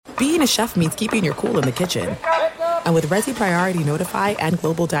being a chef means keeping your cool in the kitchen. And with Resi Priority Notify and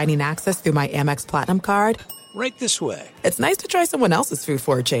Global Dining Access through my Amex Platinum card, right this way. It's nice to try someone else's food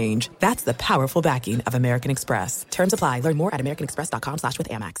for a change. That's the powerful backing of American Express. Terms apply. Learn more at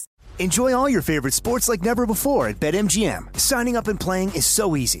americanexpress.com/withAmex. Enjoy all your favorite sports like never before at BetMGM. Signing up and playing is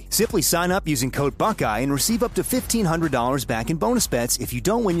so easy. Simply sign up using code Buckeye and receive up to $1,500 back in bonus bets if you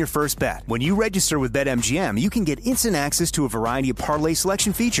don't win your first bet. When you register with BetMGM, you can get instant access to a variety of parlay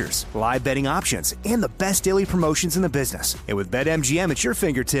selection features, live betting options, and the best daily promotions in the business. And with BetMGM at your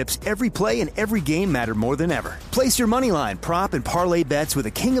fingertips, every play and every game matter more than ever. Place your moneyline, prop, and parlay bets with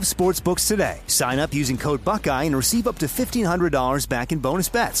the king of sportsbooks today. Sign up using code Buckeye and receive up to $1,500 back in bonus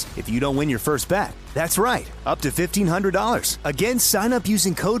bets if you don't win your first bet. That's right, up to $1,500. Again, sign up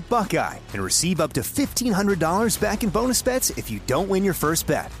using code Buckeye and receive up to $1,500 back in bonus bets if you don't win your first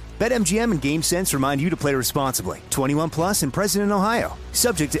bet. BetMGM and GameSense remind you to play responsibly. 21 plus and present in Ohio.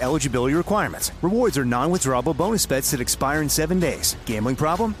 Subject to eligibility requirements. Rewards are non-withdrawable bonus bets that expire in 7 days. Gambling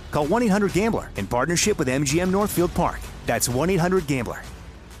problem? Call 1-800-GAMBLER in partnership with MGM Northfield Park. That's 1-800-GAMBLER.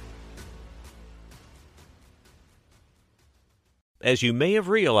 As you may have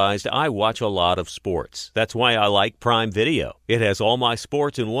realized, I watch a lot of sports. That's why I like Prime Video. It has all my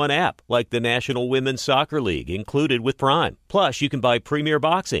sports in one app, like the National Women's Soccer League, included with Prime. Plus, you can buy Premier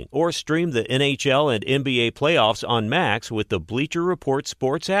Boxing or stream the NHL and NBA playoffs on Max with the Bleacher Report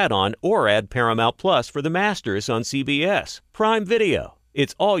Sports add-on, or add Paramount Plus for the Masters on CBS. Prime Video.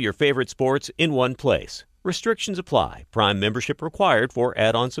 It's all your favorite sports in one place. Restrictions apply. Prime membership required for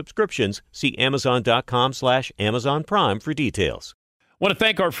add-on subscriptions. See Amazon.com/Amazon Prime for details. I want to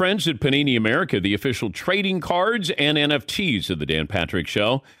thank our friends at Panini America, the official trading cards and NFTs of the Dan Patrick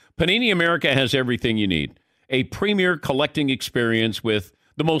Show. Panini America has everything you need. A premier collecting experience with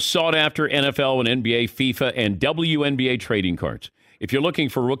the most sought-after NFL and NBA, FIFA, and WNBA trading cards. If you're looking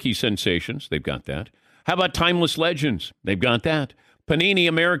for rookie sensations, they've got that. How about timeless legends? They've got that. Panini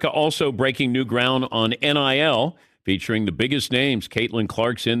America also breaking new ground on NIL, featuring the biggest names. Caitlin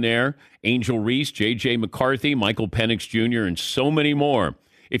Clark's in there, Angel Reese, J.J. McCarthy, Michael Penix Jr., and so many more.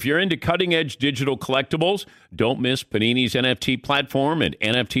 If you're into cutting-edge digital collectibles, don't miss Panini's NFT platform at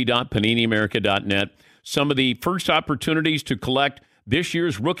nft.paniniamerica.net. Some of the first opportunities to collect this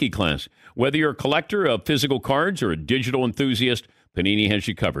year's rookie class. Whether you're a collector of physical cards or a digital enthusiast, Panini has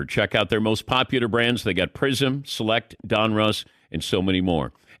you covered. Check out their most popular brands. They got Prism, Select, Donruss, and so many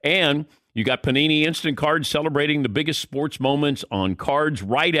more. And you got Panini Instant Cards celebrating the biggest sports moments on cards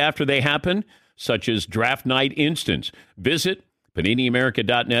right after they happen, such as Draft Night Instants. Visit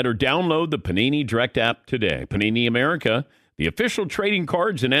PaniniAmerica.net or download the Panini Direct app today. Panini America, the official trading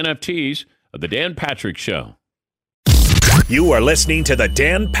cards and NFTs of the Dan Patrick Show. You are listening to the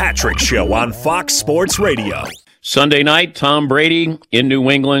Dan Patrick Show on Fox Sports Radio. Sunday night, Tom Brady in New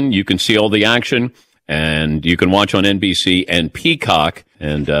England. You can see all the action. And you can watch on NBC and Peacock.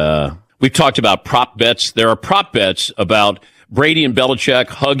 And we've talked about prop bets. There are prop bets about Brady and Belichick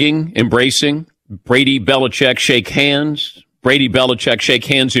hugging, embracing. Brady, Belichick shake hands. Brady, Belichick shake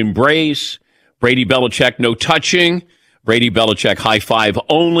hands, embrace. Brady, Belichick no touching. Brady, Belichick high five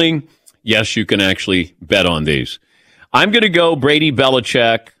only. Yes, you can actually bet on these. I'm going to go Brady,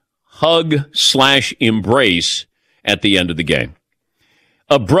 Belichick hug/embrace at the end of the game.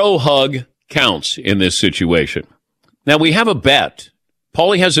 A bro hug counts in this situation. Now, we have a bet.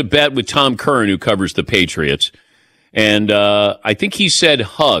 Paulie has a bet with Tom Curran, who covers the Patriots. And I think he said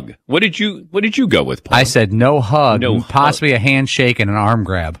hug. What did you go with, Paul? I said no hug, possibly hug. A handshake and an arm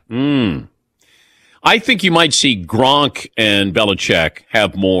grab. I think you might see Gronk and Belichick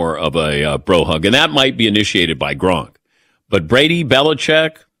have more of a bro hug, and that might be initiated by Gronk. But Brady,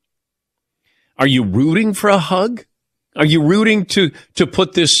 Belichick, are you rooting for a hug? Are you rooting to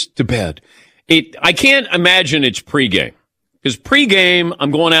put this to bed? I can't imagine it's pregame, because pregame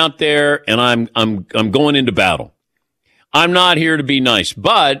I'm going out there and I'm going into battle. I'm not here to be nice,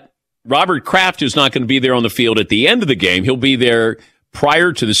 but Robert Kraft is not going to be there on the field at the end of the game. He'll be there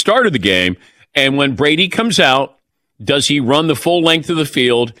prior to the start of the game. And when Brady comes out, does he run the full length of the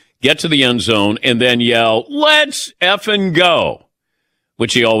field, get to the end zone, and then yell, "Let's effing go,"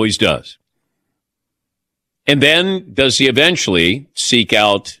 which he always does? And then does he eventually seek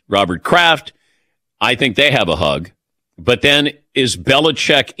out Robert Kraft? I think they have a hug. But then is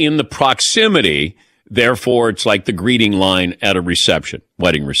Belichick in the proximity? Therefore, it's like the greeting line at a reception,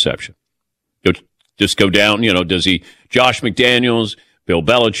 wedding reception. Just go down, does he, Josh McDaniels, Bill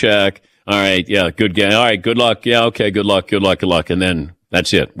Belichick, all right, yeah, good game, all right, good luck, yeah, okay, good luck, and then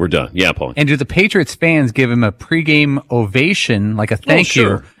that's it, we're done. Yeah, Paul. And do the Patriots fans give him a pregame ovation, like a thank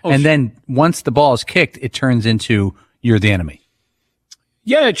you, and then once the ball is kicked, it turns into you're the enemy?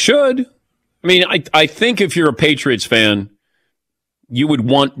 Yeah, it should. I mean, I think if you're a Patriots fan, you would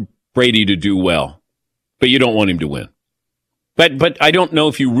want Brady to do well, but you don't want him to win. But I don't know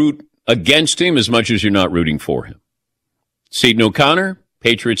if you root against him as much as you're not rooting for him. Seton O'Connor,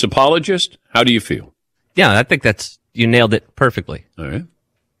 Patriots apologist, how do you feel? Yeah, I think you nailed it perfectly. All right.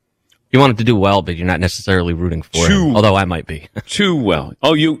 You want him to do well, but you're not necessarily rooting for him, although I might be. Too well.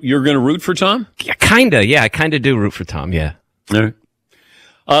 Oh, you're going to root for Tom? Yeah, kinda. Yeah, I kinda do root for Tom, yeah. All right.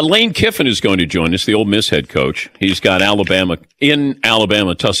 Lane Kiffin is going to join us, the Ole Miss head coach. He's got Alabama,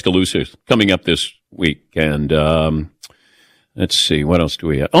 Tuscaloosa, coming up this week. And let's see, what else do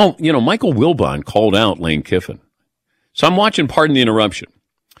we have? Oh, Michael Wilbon called out Lane Kiffin. So I'm watching Pardon the Interruption.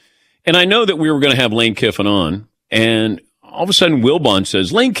 And I know that we were going to have Lane Kiffin on. And all of a sudden, Wilbon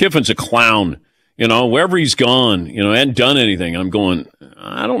says, Lane Kiffin's a clown. Wherever he's gone, hadn't done anything. I'm going,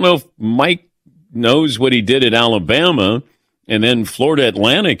 I don't know if Mike knows what he did at Alabama. And then Florida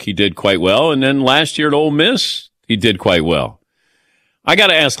Atlantic, he did quite well. And then last year at Ole Miss, he did quite well. I got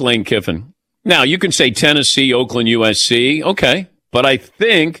to ask Lane Kiffin. Now, you can say Tennessee, Oakland, USC. Okay. But I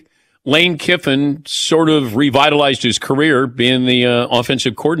think Lane Kiffin sort of revitalized his career being the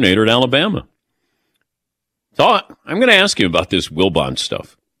offensive coordinator at Alabama. So I'm going to ask you about this Wilbon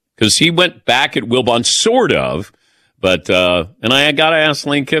stuff because he went back at Wilbon, sort of. But and I got to ask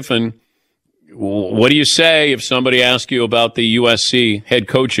Lane Kiffin, what do you say if somebody asks you about the USC head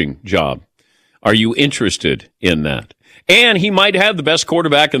coaching job? Are you interested in that? And he might have the best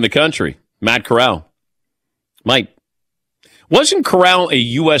quarterback in the country, Matt Corral. Might. Wasn't Corral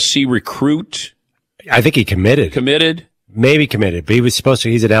a USC recruit? I think he committed. Committed? Maybe committed, but he was supposed to.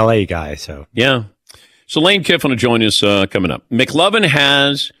 He's an LA guy, so. Yeah. So Lane Kiffin will join us coming up. McLovin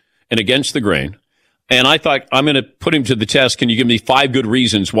has an Against the Grain. And I thought, I'm going to put him to the test. Can you give me 5 good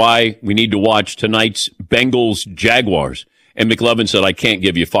reasons why we need to watch tonight's Bengals-Jaguars? And McLovin said, I can't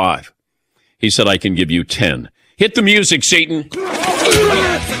give you 5. He said, I can give you 10. Hit the music, Seton.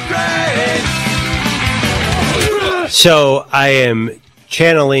 So I am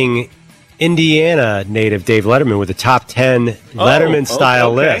channeling Indiana native Dave Letterman with a top 10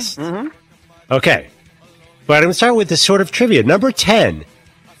 Letterman-style list. Mm-hmm. Okay. But I'm going to start with this sort of trivia. Number 10.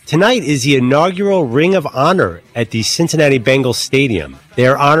 Tonight is the inaugural Ring of Honor at the Cincinnati Bengals Stadium. They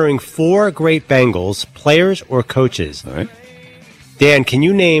are honoring 4 great Bengals, players or coaches. All right. Dan, can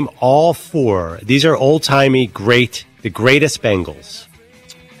you name all 4? These are old-timey, the greatest Bengals.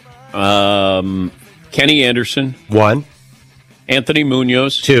 Kenny Anderson. 1. Anthony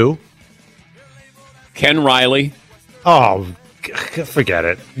Munoz. 2. Ken Riley. Oh, forget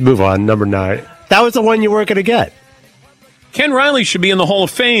it. Move on. Number 9. That was the one you weren't going to get. Ken Riley should be in the Hall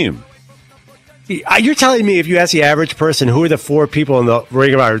of Fame. You're telling me if you ask the average person who are the 4 people in the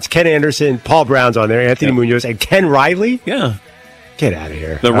Ring of Honor, it's Ken Anderson, Paul Brown's on there, Anthony Munoz, and Ken Riley? Yeah. Get out of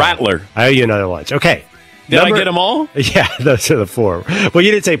here. The Rattler. I owe you another lunch. Okay. Did I get them all? Yeah, those are the 4. Well,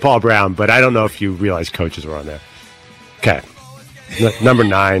 you didn't say Paul Brown, but I don't know if you realize coaches were on there. Okay. Number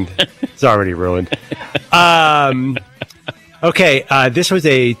 9. It's already ruined. Okay, this was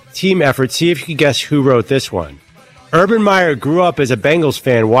a team effort. See if you can guess who wrote this one. Urban Meyer grew up as a Bengals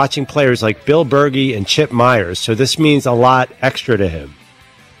fan watching players like Bill Berge and Chip Myers, so this means a lot extra to him.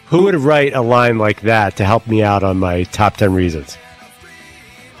 Who would write a line like that to help me out on my top 10 reasons?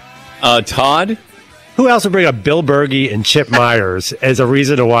 Todd? Who else would bring up Bill Berge and Chip Myers as a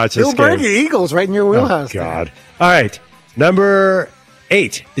reason to watch this game? Bill Berge, Eagles, right in your wheelhouse. Oh, God. All right, number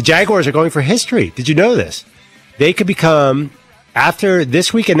 8. The Jaguars are going for history. Did you know this? They could become... After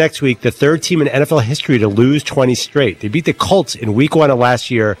this week and next week, the 3rd team in NFL history to lose 20 straight. They beat the Colts in week 1 of last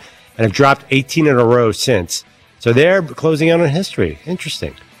year and have dropped 18 in a row since. So they're closing out on history.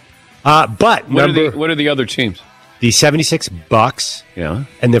 Interesting. But what are the other teams? The 76 Bucks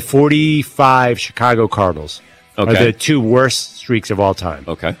and the 45 Chicago Cardinals are the 2 worst streaks of all time.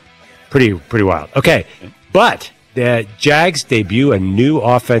 Okay. Pretty wild. Okay. But the Jags debut a new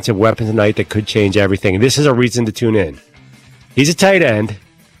offensive weapon tonight that could change everything. And this is a reason to tune in. He's a tight end.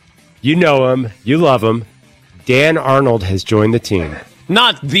 You know him. You love him. Dan Arnold has joined the team.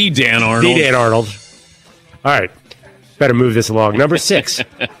 Not the Dan Arnold. The Dan Arnold. All right. Better move this along. Number 6.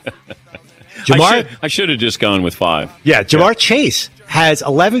 I should have just gone with 5. Yeah, Jamar Chase has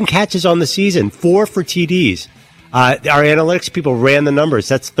 11 catches on the season, 4 for TDs. Our analytics people ran the numbers.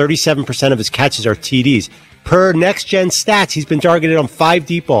 That's 37% of his catches are TDs. Per next-gen stats, he's been targeted on 5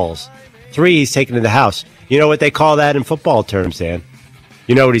 deep balls. 3 he's taken to the house. You know what they call that in football terms, Dan?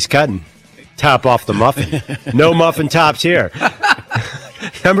 You know what he's cutting? Top off the muffin. No muffin tops here.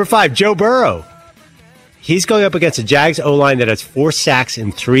 Number 5, Joe Burrow. He's going up against a Jags O-line that has 4 sacks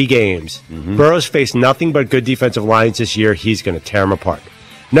in 3 games. Mm-hmm. Burrow's faced nothing but good defensive lines this year. He's going to tear them apart.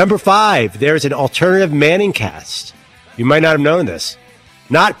 Number 5, there's an alternative Manning cast. You might not have known this.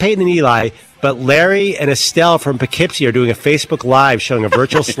 Not Peyton and Eli, but Larry and Estelle from Poughkeepsie are doing a Facebook Live showing a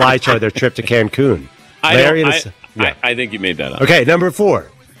virtual slideshow of their trip to Cancun. I think you made that up. Okay, number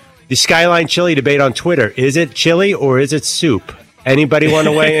 4. The Skyline Chili debate on Twitter. Is it chili or is it soup? Anybody want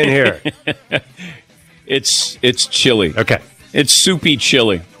to weigh in here? It's chili. Okay. It's soupy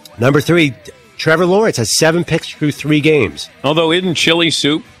chili. Number 3, Trevor Lawrence has 7 picks through 3 games. Although isn't chili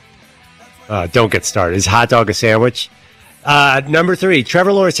soup? Don't get started. Is hot dog a sandwich? Number 3,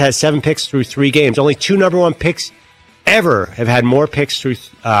 Trevor Lawrence has 7 picks through 3 games. Only 2 number 1 picks ever have had more picks through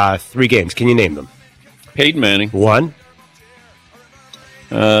 3 games. Can you name them? Peyton Manning. 1.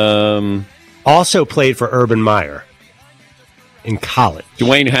 Also played for Urban Meyer in college.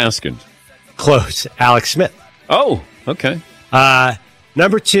 Dwayne Haskins. Close. Alex Smith. Oh, okay.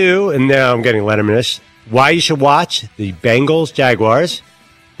 Number 2, and now I'm getting Letterman-ish, why you should watch the Bengals Jaguars.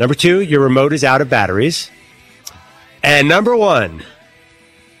 Number 2, your remote is out of batteries. And number 1,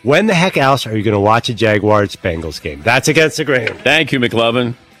 when the heck else are you going to watch a Jaguars Bengals game? That's against the grain. Thank you,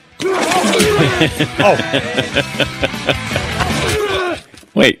 McLovin.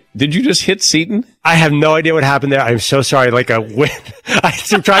 Wait, did you just hit Seton? I have no idea what happened there. I'm so sorry. Like a whip. I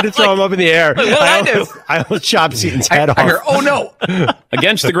tried to throw him up in the air. I almost chopped Seton's head off. I heard, oh no.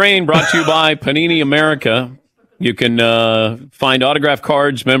 Against the Grain, brought to you by Panini America. You can find autograph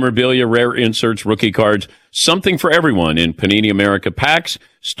cards, memorabilia, rare inserts, rookie cards, something for everyone in Panini America packs.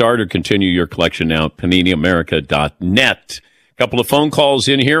 Start or continue your collection now at PaniniAmerica.net. A couple of phone calls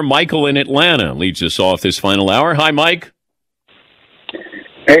in here. Michael in Atlanta leads us off this final hour. Hi, Mike.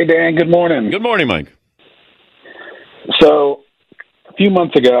 Hey, Dan. Good morning. Good morning, Mike. So, a few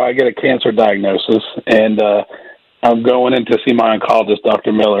months ago, I get a cancer diagnosis, and I'm going in to see my oncologist,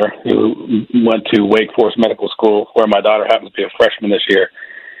 Dr. Miller, who went to Wake Forest Medical School, where my daughter happens to be a freshman this year.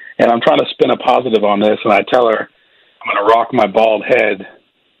 And I'm trying to spin a positive on this, and I tell her I'm going to rock my bald head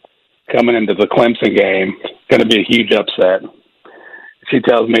coming into the Clemson game. It's going to be a huge upset. She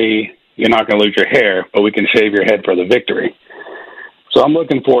tells me, you're not going to lose your hair, but we can shave your head for the victory. So I'm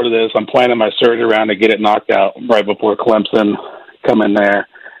looking forward to this. I'm planning my surgery around to get it knocked out right before Clemson come in there.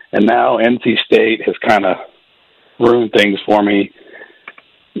 And now NC State has kind of ruined things for me.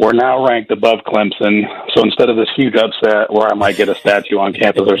 We're now ranked above Clemson. So instead of this huge upset where I might get a statue on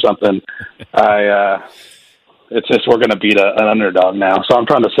campus or something, it's just we're going to beat an underdog now. So I'm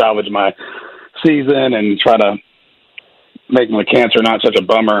trying to salvage my season and try to make my cancer not such a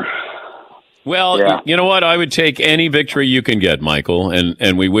bummer. Well, yeah. You know what? I would take any victory you can get, Michael,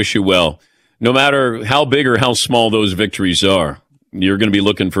 and we wish you well. No matter how big or how small those victories are, you're going to be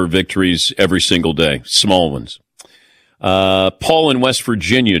looking for victories every single day, small ones. Paul in West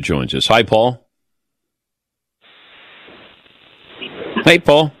Virginia joins us. Hi, Paul. Hey,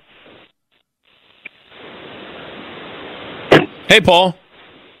 Paul. Hey, Paul.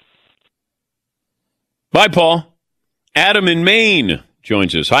 Bye, Paul. Adam in Maine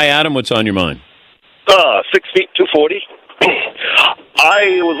joins us. Hi, Adam. What's on your mind? 6 feet, 240.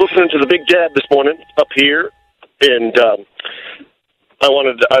 I was listening to the Big Dad this morning up here, and I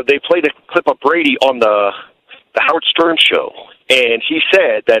wanted they played a clip of Brady on the Howard Stern show, and he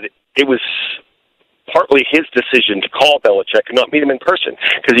said that it was partly his decision to call Belichick and not meet him in person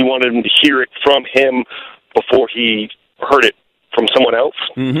because he wanted him to hear it from him before he heard it from someone else.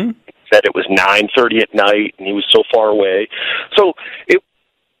 Mm-hmm. That it was 9:30 at night, and he was so far away. So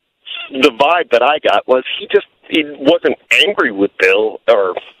the vibe that I got was he wasn't angry with Bill,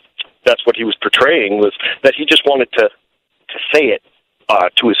 or that's what he was portraying, was that he just wanted to say it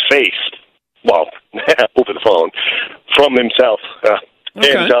to his face, well, over the phone, from himself.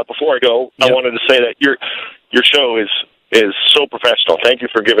 Okay. And before I go, yep. I wanted to say that your show is so professional. Thank you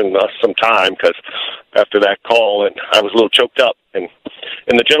for giving us some time, because after that call, and I was a little choked up. And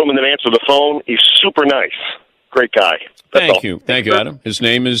the gentleman that answered the phone, he's super nice. Great guy. Thank you, Adam. His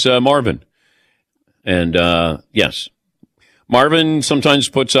name is Marvin. And, yes, Marvin sometimes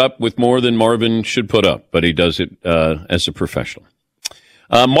puts up with more than Marvin should put up, but he does it as a professional.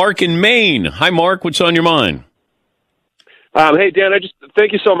 Mark in Maine. Hi, Mark. What's on your mind? Hey, Dan,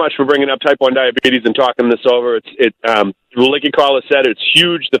 thank you so much for bringing up type 1 diabetes and talking this over. Like you Carla said, it's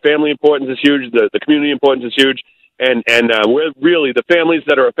huge. The family importance is huge. The community importance is huge. And we're really, the families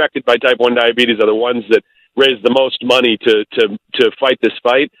that are affected by type 1 diabetes are the ones that raise the most money to fight this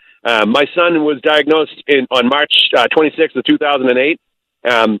fight. My son was diagnosed on March 26th of 2008.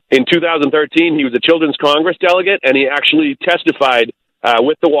 In 2013, he was a Children's Congress delegate, and he actually testified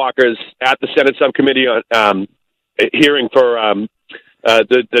with the Walkers at the Senate subcommittee on hearing for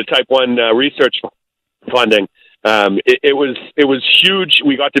the type 1 research funding. It was huge.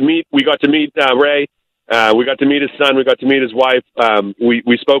 We got to meet Ray. We got to meet his son. We got to meet his wife.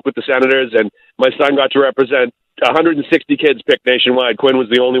 We spoke with the senators, and my son got to represent 160 kids picked nationwide. Quinn was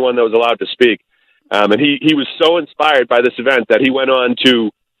the only one that was allowed to speak. And he was so inspired by this event that he went on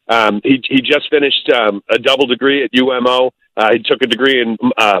to, he just finished a double degree at UMO. He took a degree in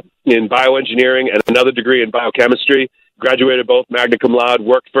bioengineering and another degree in biochemistry, graduated both magna cum laude,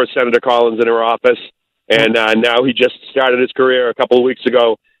 worked for Senator Collins in her office. And now he just started his career a couple of weeks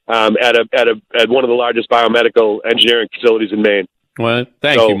ago at one of the largest biomedical engineering facilities in Maine. Well,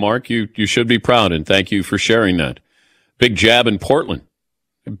 thank you, Mark. You should be proud, and thank you for sharing that. Big Jab in Portland.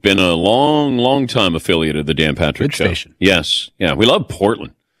 Been a long time affiliate of the Dan Patrick Show. Station. Yes. Yeah, we love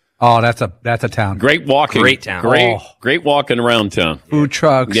Portland. Oh, that's a town. Great walking. Great town. Great walking around town. Food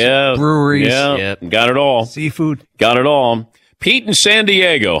trucks, breweries. Yeah, got it all. Seafood. Got it all. Pete in San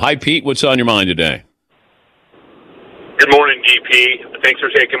Diego. Hi, Pete. What's on your mind today? Good morning, DP. Thanks for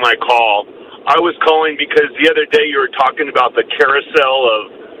taking my call. I was calling because the other day you were talking about the carousel of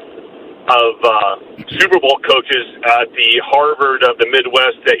Super Bowl coaches at the Harvard of the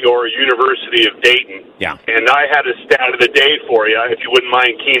Midwest at your University of Dayton. Yeah. And I had a stat of the day for you, if you wouldn't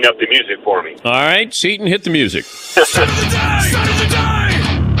mind keying up the music for me. All right, Seton, hit the music. Start of the day! Start of the day!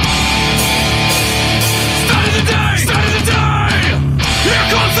 Start of the day! Start of the day! Here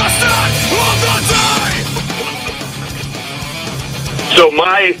comes the start of the day! So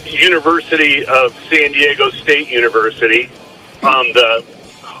my University of San Diego State University, the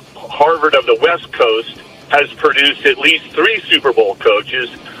Harvard of the West Coast, has produced at least 3 Super Bowl coaches,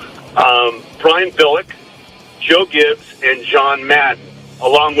 Brian Billick, Joe Gibbs, and John Madden,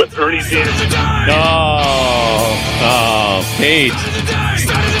 along with Ernie Sanders. Oh, Pete.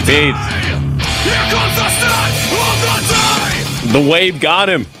 Pete. Here comes the start of the day! The wave got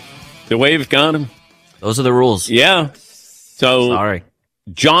him. Those are the rules. Yeah. So, sorry.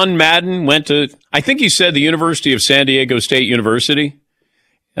 John Madden went to, I think he said, the University of San Diego State University.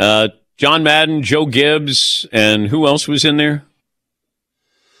 John Madden, Joe Gibbs, and who else was in there?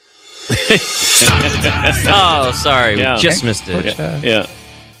 Oh, sorry. Yeah. We just missed it. Yeah.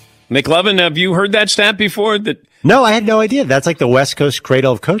 McLevin, have you heard that stat before? No, I had no idea. That's like the West Coast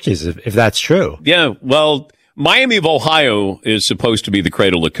cradle of coaches, if that's true. Yeah, well, Miami of Ohio is supposed to be the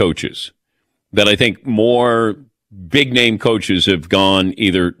cradle of coaches. That I think more big-name coaches have gone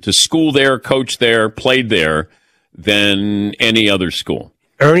either to school there, coach there, played there, than any other school.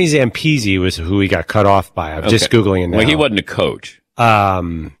 Ernie Zampese was who he got cut off by. I'm just Googling it now. Well, he wasn't a coach. But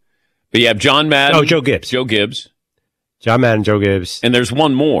you have John Madden. Oh, Joe Gibbs. John Madden, Joe Gibbs. And there's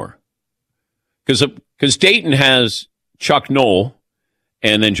one more. Because Dayton has Chuck Noll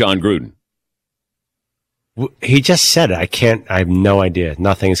and then John Gruden. He just said it. I have no idea.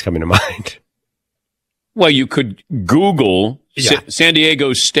 Nothing is coming to mind. Well, you could Google San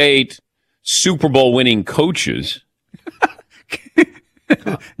Diego State Super Bowl winning coaches.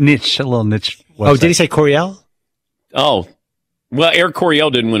 A little niche. Website. Oh, did he say Coryell? Oh, well, Eric Coryell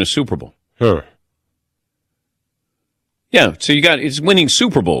didn't win a Super Bowl. Huh. Yeah, so it's winning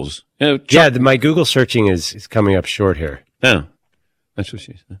Super Bowls. My Google searching is coming up short here. Yeah, that's what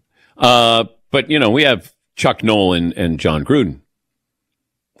she said. But, we have Chuck Noll and John Gruden.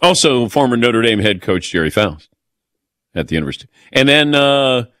 Also, former Notre Dame head coach Jerry Faust at the university. And then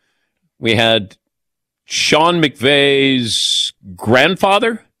we had Sean McVay's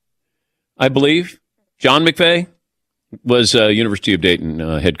grandfather, I believe. John McVay was University of Dayton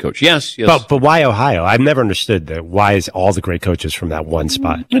head coach. Yes. But why Ohio? I've never understood that. Why is all the great coaches from that one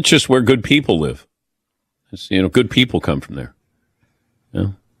spot? It's just where good people live. It's, good people come from there. Yeah.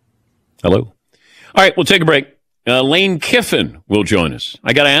 Hello. All right, we'll take a break. Lane Kiffin will join us.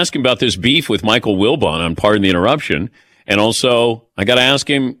 I got to ask him about this beef with Michael Wilbon on Pardon the Interruption. And also, I got to ask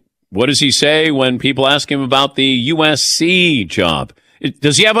him, what does he say when people ask him about the USC job?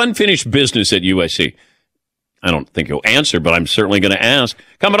 Does he have unfinished business at USC? I don't think he'll answer, but I'm certainly going to ask.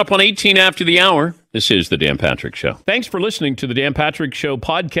 Coming up on 18 after the hour, this is The Dan Patrick Show. Thanks for listening to The Dan Patrick Show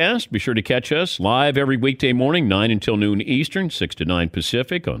podcast. Be sure to catch us live every weekday morning, 9 until noon Eastern, 6 to 9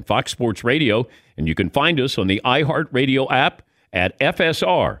 Pacific on Fox Sports Radio. And you can find us on the iHeartRadio app at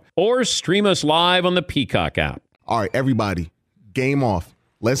FSR or stream us live on the Peacock app. All right, everybody, game off.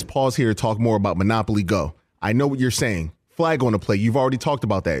 Let's pause here to talk more about Monopoly Go. I know what you're saying. Flag on the play. You've already talked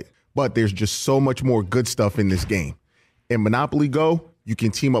about that. But there's just so much more good stuff in this game. In Monopoly Go, you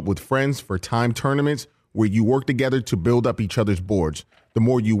can team up with friends for time tournaments where you work together to build up each other's boards. The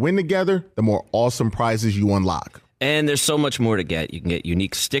more you win together, the more awesome prizes you unlock. And there's so much more to get. You can get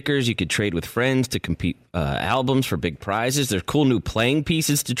unique stickers. You could trade with friends to compete albums for big prizes. There's cool new playing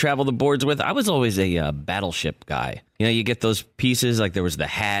pieces to travel the boards with. I was always a Battleship guy. You know, you get those pieces, like there was the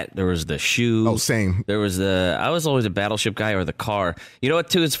hat, there was the shoe. Oh, same. I was always a Battleship guy, or the car. You know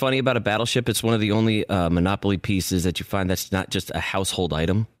what, too, is funny about a Battleship? It's one of the only Monopoly pieces that you find that's not just a household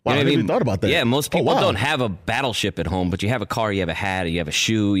item. Wow, You know I what never even thought about that. Yeah, most people wow. don't have a Battleship at home, but you have a car, you have a hat, you have a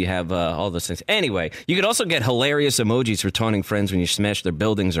shoe, you have all those things. Anyway, you could also get hilarious emojis for taunting friends when you smash their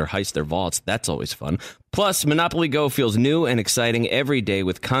buildings or heist their vaults. That's always fun. Plus, Monopoly Go feels new and exciting every day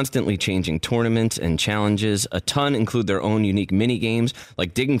with constantly changing tournaments and challenges. A ton include their own unique mini games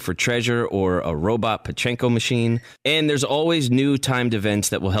like digging for treasure or a robot Pachinko machine. And there's always new timed events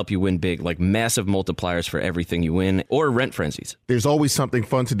that will help you win big, like massive multipliers for everything you win or rent frenzies. There's always something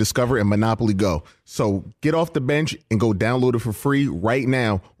fun to discover in Monopoly Go. So get off the bench and go download it for free right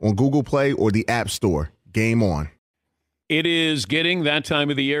now on Google Play or the App Store. Game on. It is getting that time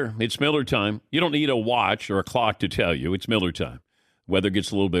of the year. It's Miller time. You don't need a watch or a clock to tell you. It's Miller time. Weather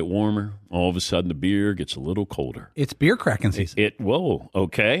gets a little bit warmer. All of a sudden, the beer gets a little colder. It's beer cracking season. Whoa,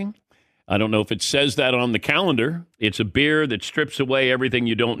 okay. I don't know if it says that on the calendar. It's a beer that strips away everything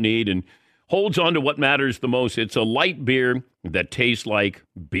you don't need and holds on to what matters the most. It's a light beer that tastes like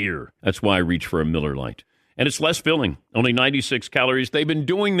beer. That's why I reach for a Miller Lite. And it's less filling, only 96 calories. They've been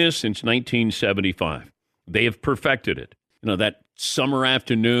doing this since 1975. They have perfected it. You know, that summer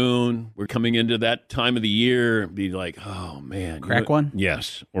afternoon, we're coming into that time of the year, be like, oh, man. Crack one?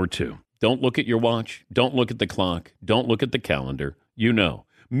 Yes, or two. Don't look at your watch. Don't look at the clock. Don't look at the calendar. You know.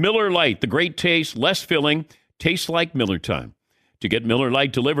 Miller Lite, the great taste, less filling, tastes like Miller time. To get Miller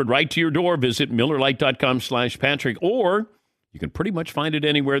Lite delivered right to your door, visit MillerLite.com/Patrick, or you can pretty much find it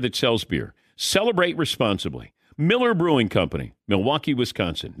anywhere that sells beer. Celebrate responsibly. Miller Brewing Company, Milwaukee,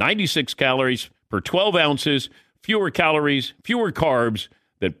 Wisconsin. 96 calories per 12 ounces. Fewer calories, fewer carbs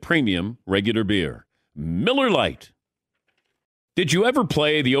than premium regular beer. Miller Lite. Did you ever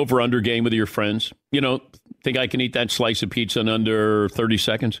play the over-under game with your friends? You know, think I can eat that slice of pizza in under 30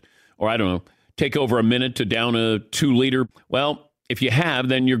 seconds? Or I don't know, take over a minute to down a 2-liter? Well, if you have,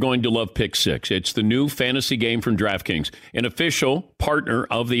 then you're going to love Pick Six. It's the new fantasy game from DraftKings, an official partner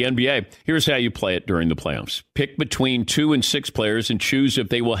of the NBA. Here's how you play it during the playoffs. Pick between 2 and 6 players and choose if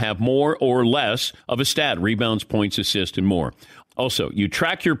they will have more or less of a stat, rebounds, points, assists, and more. Also, you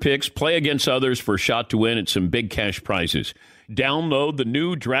track your picks, play against others for a shot to win and some big cash prizes. Download the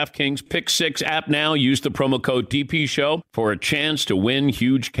new DraftKings Pick 6 app now. Use the promo code DPSHOW for a chance to win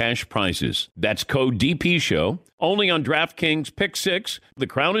huge cash prizes. That's code DPSHOW. Only on DraftKings Pick 6. The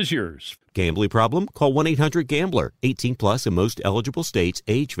crown is yours. Gambling problem? Call 1-800-GAMBLER. 18 plus in most eligible states.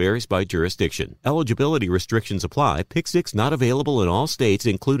 Age varies by jurisdiction. Eligibility restrictions apply. Pick 6 not available in all states,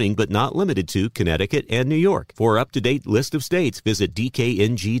 including but not limited to Connecticut and New York. For up-to-date list of states, visit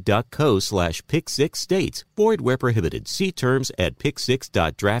dkng.co/pick6states. Void where prohibited. See terms at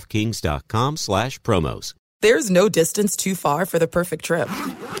pick6.draftkings.com/promos. There's no distance too far for the perfect trip.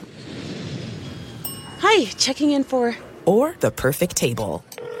 Hi, checking in for... Or the perfect table.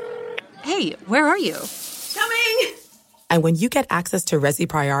 Hey, where are you? Coming! And when you get access to Resi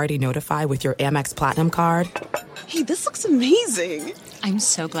Priority Notify with your Amex Platinum card... Hey, this looks amazing. I'm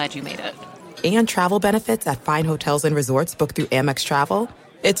so glad you made it. And travel benefits at fine hotels and resorts booked through Amex Travel,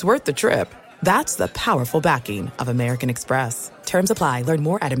 it's worth the trip. That's the powerful backing of American Express. Terms apply. Learn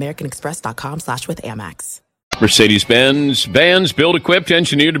more at americanexpress.com/withAmex. Mercedes-Benz vans built, equipped,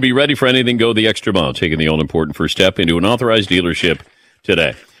 engineered to be ready for anything. Go the extra mile, taking the all-important first step into an authorized dealership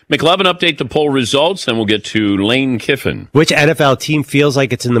today. McLovin, update the poll results, then we'll get to Lane Kiffin. Which NFL team feels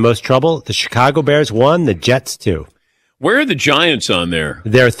like it's in the most trouble? The Chicago Bears 1, the Jets 2. Where are the Giants on there?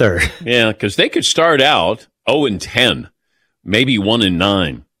 They're third. Yeah, because they could start out 0-10, maybe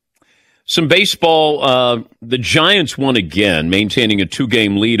 1-9. Some baseball, the Giants won again, maintaining a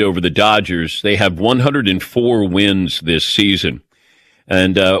 2-game lead over the Dodgers. They have 104 wins this season.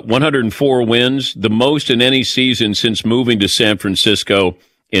 And 104 wins, the most in any season since moving to San Francisco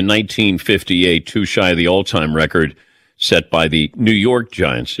in 1958, too shy of the all-time record set by the New York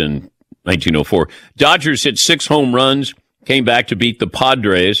Giants in 1904. Dodgers hit 6 home runs, came back to beat the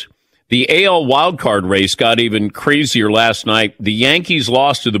Padres. The AL wildcard race got even crazier last night. The Yankees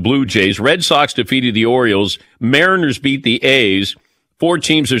lost to the Blue Jays. Red Sox defeated the Orioles. Mariners beat the A's. 4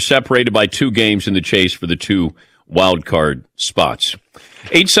 teams are separated by 2 games in the chase for the 2 wildcard spots.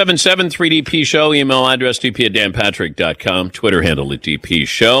 877-3DP-SHOW. Email address dp@danpatrick.com. Twitter handle at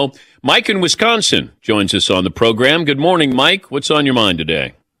DP-SHOW. Mike in Wisconsin joins us on the program. Good morning, Mike. What's on your mind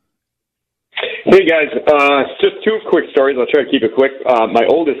today? Hey guys, just two quick stories. I'll try to keep it quick. My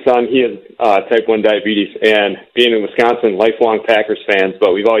oldest son, he has type 1 diabetes, and being in Wisconsin, lifelong Packers fans,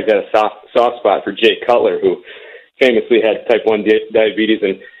 but we've always had a soft spot for Jay Cutler, who famously had type 1 diabetes,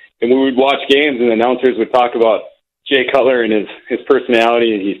 and we would watch games, and the announcers would talk about Jay Cutler and his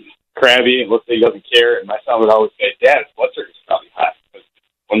personality, and he's crabby and looks like he doesn't care, and my son would always say, Dad, his blood sugar's probably high.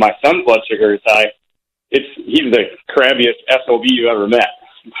 When my son's blood sugar is high, he's the crabbiest SOB you ever met.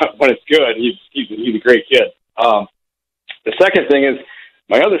 When it's good, he's a great kid. The second thing is,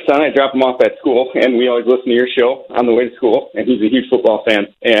 my other son, I drop him off at school, and we always listen to your show on the way to school, and he's a huge football fan.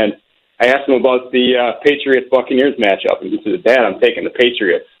 And I asked him about the Patriots-Buccaneers matchup, and he said, Dad, I'm taking the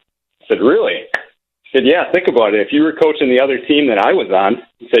Patriots. I said, really? He said, yeah, think about it. If you were coaching the other team that I was on,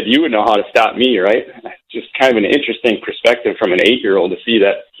 he said, you would know how to stop me, right? Just kind of an interesting perspective from an 8-year-old to see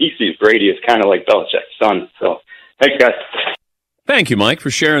that he sees Brady as kind of like Belichick's son. So, thanks, guys. Thank you, Mike,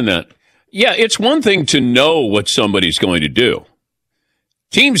 for sharing that. Yeah, it's one thing to know what somebody's going to do.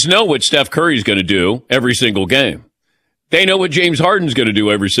 Teams know what Steph Curry's going to do every single game. They know what James Harden's going to do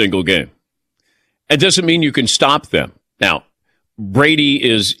every single game. It doesn't mean you can stop them. Now, Brady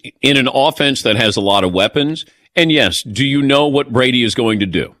is in an offense that has a lot of weapons. And yes, do you know what Brady is going to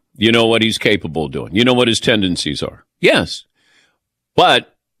do? You know what he's capable of doing. You know what his tendencies are. Yes.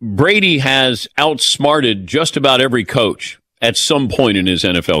 But Brady has outsmarted just about every coach at some point in his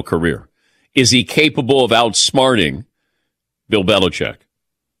NFL career. Is he capable of outsmarting Bill Belichick?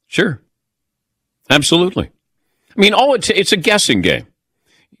 Sure. Absolutely. I mean, it's a guessing game.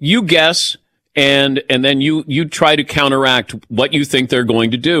 You guess, and then you try to counteract what you think they're going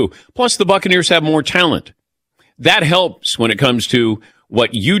to do. Plus, the Buccaneers have more talent. That helps when it comes to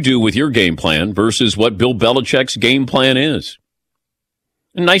what you do with your game plan versus what Bill Belichick's game plan is.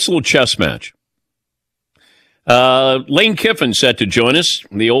 A nice little chess match. Lane Kiffin set to join us,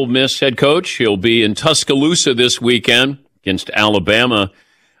 the Ole Miss head coach. He'll be in Tuscaloosa this weekend against Alabama.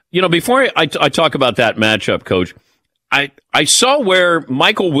 You know, before I talk about that matchup, Coach, I saw where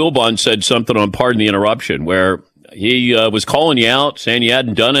Michael Wilbon said something on Pardon the Interruption, where he was calling you out, saying you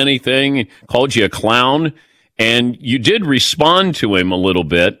hadn't done anything, called you a clown, and you did respond to him a little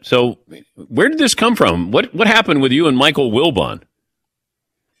bit. So where did this come from? What happened with you and Michael Wilbon?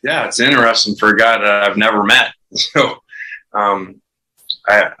 Yeah, it's interesting for a guy that I've never met. So,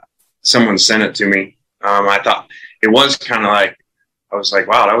 someone sent it to me. I thought it was kind of like, I was like,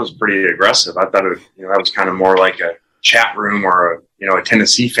 wow, that was pretty aggressive. I thought that was kind of more like a chat room or a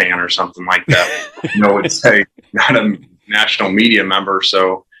Tennessee fan or something like that. Would say not a national media member.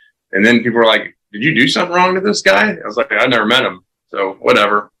 So, and then people were like, did you do something wrong to this guy? I was like, I never met him. So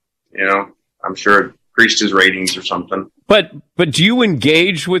whatever, I'm sure it increased his ratings or something. But do you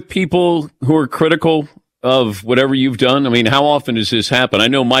engage with people who are critical of whatever you've done? I mean, how often does this happen? I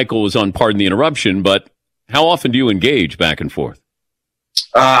know Michael was on Pardon the Interruption, but how often do you engage back and forth?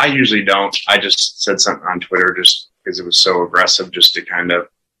 I usually don't. I just said something on Twitter just because it was so aggressive, just to kind of,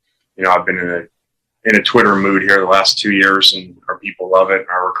 I've been in a Twitter mood here the last 2 years, and our people love it,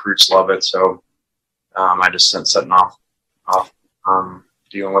 our recruits love it. So I just sent something off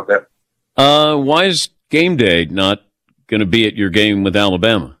dealing with it. Why is game day not going to be at your game with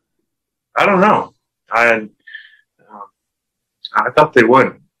Alabama? I don't know. I thought they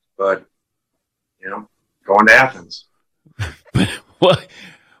would, but going to Athens. But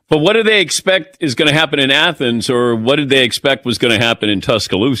what do they expect is going to happen in Athens, or what did they expect was going to happen in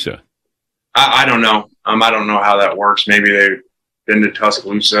Tuscaloosa? I don't know. I don't know how that works. Maybe they've been to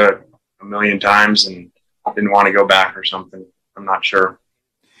Tuscaloosa a million times and didn't want to go back or something. I'm not sure.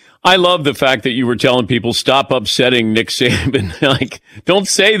 I love the fact that you were telling people, stop upsetting Nick Saban. Like, don't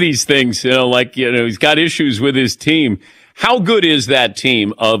say these things, he's got issues with his team. How good is that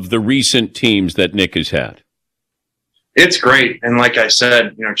team of the recent teams that Nick has had? It's great. And like I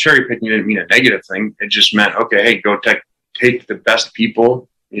said, cherry picking didn't mean a negative thing. It just meant, okay, hey, go take the best people,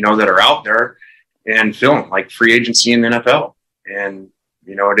 that are out there and fill them, like free agency in the NFL. And,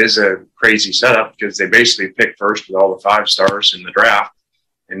 it is a crazy setup because they basically picked first with all the 5 stars in the draft.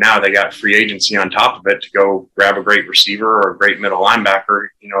 And now they got free agency on top of it to go grab a great receiver or a great middle linebacker,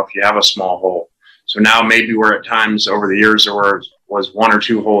 if you have a small hole. So now maybe where at times over the years there was 1 or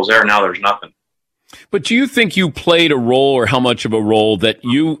 2 holes there, now there's nothing. But do you think you played a role, or how much of a role, that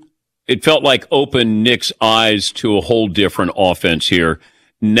it felt like opened Nick's eyes to a whole different offense here?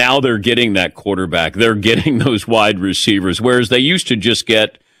 Now they're getting that quarterback. They're getting those wide receivers, whereas they used to just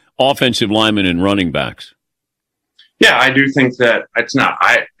get offensive linemen and running backs. Yeah, I do think that I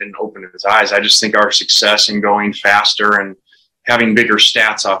didn't open his eyes. I just think our success in going faster and having bigger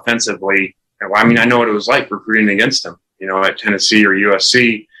stats offensively. I mean, I know what it was like recruiting against him, at Tennessee or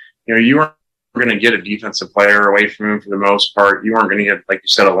USC. You weren't going to get a defensive player away from him for the most part. You weren't going to get, like you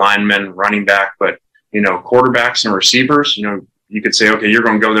said, a lineman, running back, but, quarterbacks and receivers, you could say, okay, you're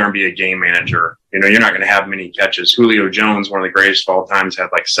going to go there and be a game manager. You're not going to have many catches. Julio Jones, one of the greatest of all times, had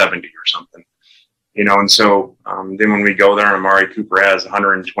like 70 or something. And so then when we go there and Amari Cooper has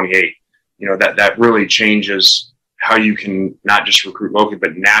 128, that really changes how you can not just recruit locally,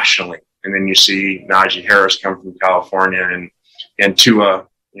 but nationally. And then you see Najee Harris come from California and Tua,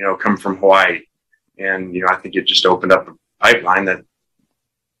 come from Hawaii. And, I think it just opened up a pipeline that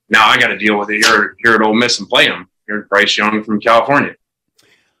now I got to deal with it here at Ole Miss and play them. Here's Bryce Young from California.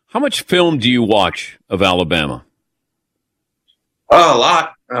 How much film do you watch of Alabama? A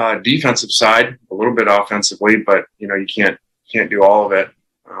lot. Defensive side, a little bit offensively, but, you can't do all of it.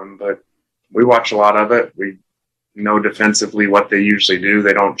 But we watch a lot of it. We know defensively what they usually do.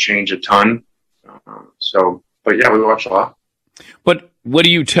 They don't change a ton. But yeah, we watch a lot. But what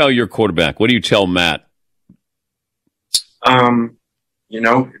do you tell your quarterback? What do you tell Matt?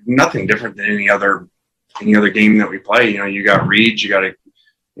 Nothing different than any other game that we play. You got reads, you got to,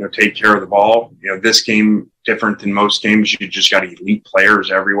 take care of the ball. This game, different than most games, you just got elite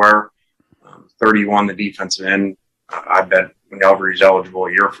players everywhere. 31, the defensive end. I bet whenever he's eligible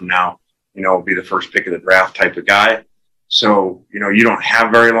a year from now, will be the first pick of the draft type of guy. So, you don't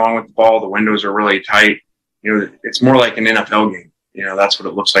have very long with the ball. The windows are really tight. It's more like an NFL game. That's what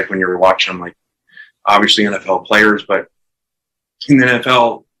it looks like when you're watching them, like obviously NFL players, but in the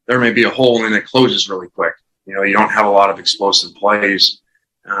NFL, there may be a hole and it closes really quick. You don't have a lot of explosive plays,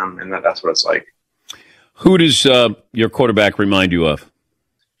 and that's what it's like. Who does your quarterback remind you of?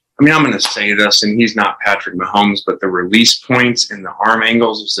 I'm going to say this, and he's not Patrick Mahomes, but the release points and the arm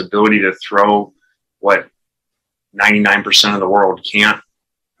angles, his ability to throw what 99% of the world can't,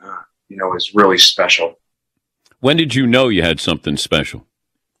 is really special. When did you know you had something special?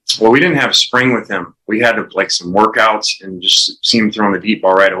 Well, we didn't have spring with him. We had some workouts and just see him throwing the deep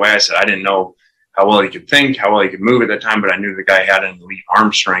ball right away. I said I didn't know how well he could think, how well he could move at that time, but I knew the guy had an elite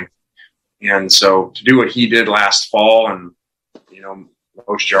arm strength. And so to do what he did last fall and,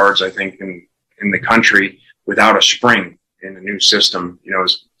 most yards, I think, in the country without a spring in the new system,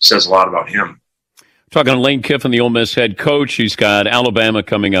 says a lot about him. Talking to Lane Kiffin, the Ole Miss head coach. He's got Alabama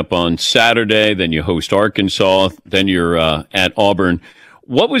coming up on Saturday. Then you host Arkansas. Then you're at Auburn.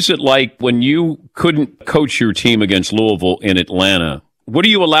 What was it like when you couldn't coach your team against Louisville in Atlanta? What are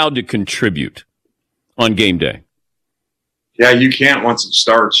you allowed to contribute on game day? Yeah, you can't once it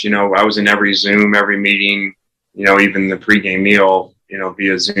starts. I was in every Zoom, every meeting, even the pregame meal,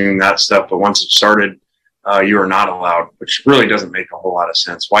 via Zoom, that stuff. But once it started, you are not allowed, which really doesn't make a whole lot of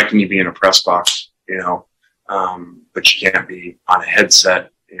sense. Why can you be in a press box, but you can't be on a headset,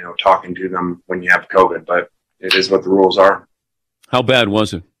 talking to them when you have COVID? But it is what the rules are. How bad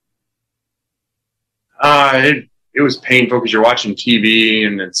was it? It was painful because you're watching TV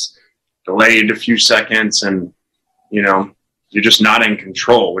and it's delayed a few seconds and, you're just not in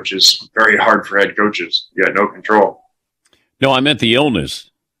control, which is very hard for head coaches. You got no control. No, I meant the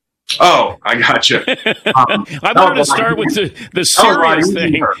illness. Oh, I got you. I wanted to start with the serious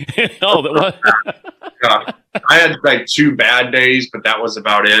thing. What? I had like 2 bad days, but that was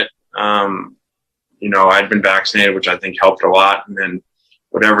about it. I'd been vaccinated, which I think helped a lot. And then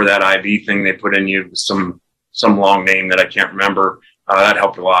whatever that IV thing they put in you, some long name that I can't remember, that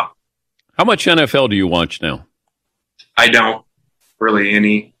helped a lot. How much NFL do you watch now? I don't really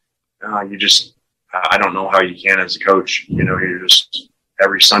any. I don't know how you can as a coach. You're just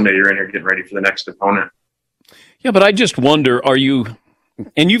every Sunday you're in here getting ready for the next opponent. Yeah, but I just wonder, are you,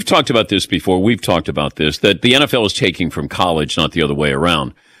 and you've talked about this before, we've talked about this, that the NFL is taking from college, not the other way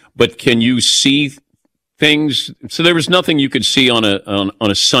around. But can you see things? So there was nothing you could see on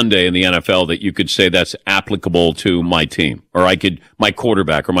a Sunday in the NFL that you could say that's applicable to my team, or my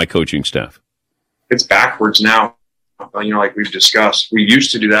quarterback or my coaching staff. It's backwards now. Like we've discussed, we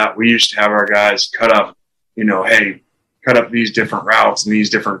used to do that. We used to have our guys cut up, cut up these different routes and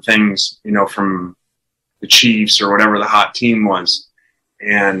these different things, from the Chiefs or whatever the hot team was.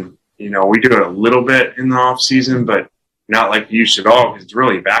 And, we do it a little bit in the off season, but not like we used to at all, because it's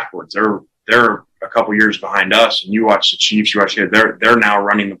really backwards. They're a couple years behind us, and you watch the Chiefs, they're now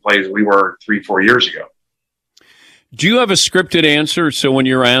running the plays we were 3-4 years ago. Do you have a scripted answer? So when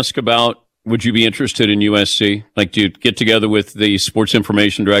you're asked about, would you be interested in USC? Like, do you get together with the sports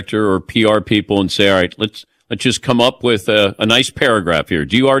information director or PR people and say, all right, let's just come up with a nice paragraph here.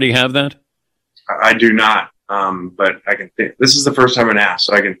 Do you already have that? I do not. But I can think, this is the first time I've been asked,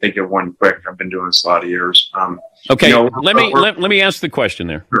 so I can think of one quick. I've been doing this a lot of years. Okay. Let me ask the question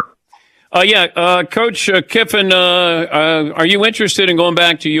there. Sure. Coach Kiffin, are you interested in going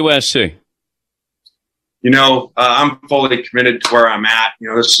back to USC? I'm fully committed to where I'm at.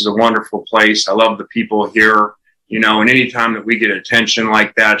 This is a wonderful place. I love the people here, and anytime that we get attention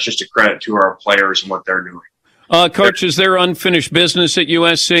like that, it's just a credit to our players and what they're doing. Coach, is there unfinished business at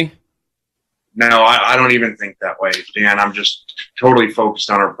USC? No, I don't even think that way, Dan. I'm just totally focused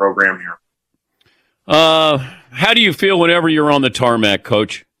on our program here. How do you feel whenever you're on the tarmac,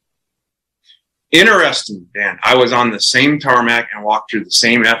 Coach? Interesting, Dan. I was on the same tarmac and walked through the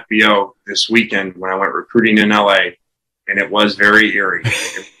same FBO this weekend when I went recruiting in LA, and it was very eerie.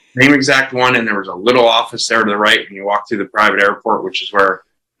 Same exact one, and there was a little office there to the right when you walk through the private airport, which is where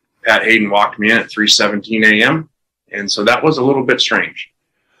Pat Hayden walked me in at 3:17 a.m., and so that was a little bit strange.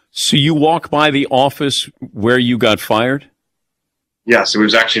 So you walk by the office where you got fired? Yes, it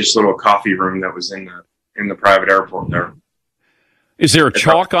was actually just a little coffee room that was in the private airport there. Is there a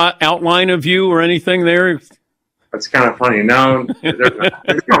chalk outline of you or anything there? That's kind of funny. No,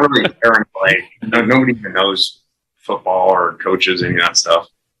 there's not really care and play. Nobody even knows football or coaches, any of that stuff.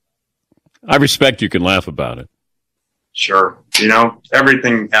 I respect you can laugh about it. Sure.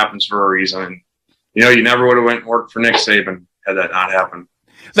 Everything happens for a reason. And, you never would have went and worked for Nick Saban had that not happened.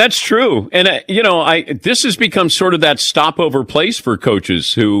 That's true. And, this has become sort of that stopover place for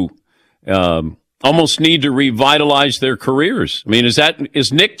coaches who almost need to revitalize their careers. I mean,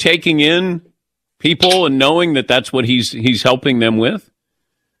 is Nick taking in people and knowing that that's what he's helping them with?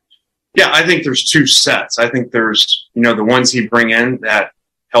 Yeah, I think there's two sets. I think there's, the ones he bring in that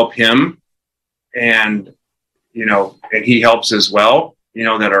help him and he helps as well,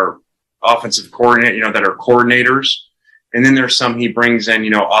 that are offensive coordinator, that are coordinators. And then there's some he brings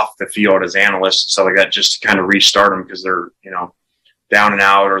in, off the field as analysts and stuff like that, just to kind of restart them because they're, down and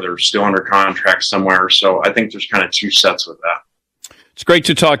out or they're still under contract somewhere. So I think there's kind of two sets with that. It's great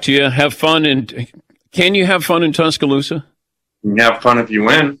to talk to you. Have fun. And can you have fun in Tuscaloosa? You can have fun if you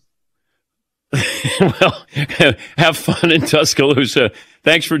win. Well, have fun in Tuscaloosa.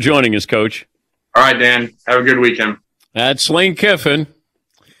 Thanks for joining us, Coach. All right, Dan. Have a good weekend. That's Lane Kiffin.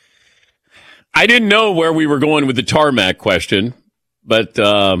 I didn't know where we were going with the tarmac question, but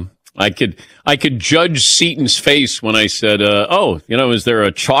I could judge Seaton's face when I said, is there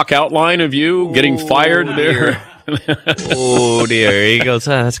a chalk outline of you getting fired there? Oh, dear. He goes,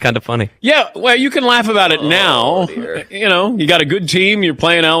 that's kind of funny. Yeah, well, you can laugh about it now. Dear. You got a good team. You're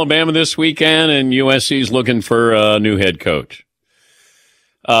playing Alabama this weekend, and USC's looking for a new head coach.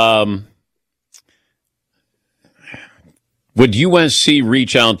 Would USC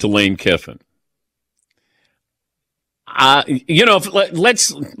reach out to Lane Kiffin?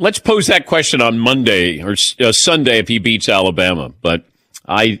 Let's pose that question on Monday or Sunday if he beats Alabama, but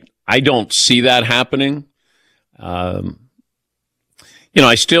I don't see that happening. I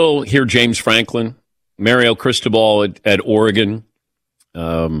still hear James Franklin, Mario Cristobal at Oregon,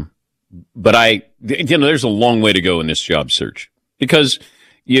 but there's a long way to go in this job search because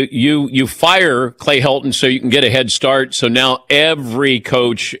you fire Clay Helton so you can get a head start. So now every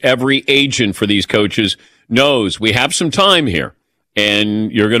coach, every agent for these coaches knows we have some time here and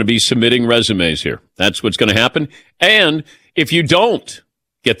you're going to be submitting resumes here. That's what's going to happen. And if you don't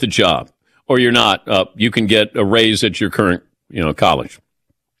get the job or you're not, you can get a raise at your current, college.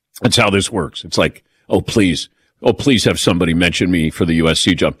 That's how this works. It's like, please have somebody mention me for the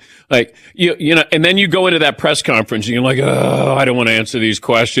USC job. Like, and then you go into that press conference and you're like, I don't want to answer these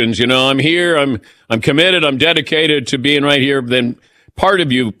questions. I'm here. I'm committed. I'm dedicated to being right here. Then part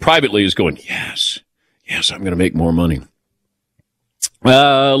of you privately is going, yes, I'm going to make more money.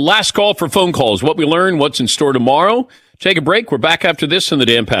 Last call for phone calls. What we learn, what's in store tomorrow. Take a break. We're back after this on The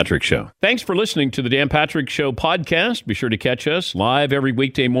Dan Patrick Show. Thanks for listening to The Dan Patrick Show podcast. Be sure to catch us live every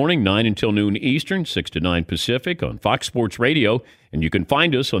weekday morning, 9 until noon Eastern, 6 to 9 Pacific on Fox Sports Radio. And you can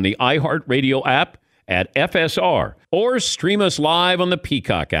find us on the iHeartRadio app at FSR or stream us live on the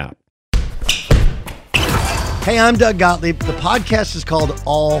Peacock app. Hey, I'm Doug Gottlieb. The podcast is called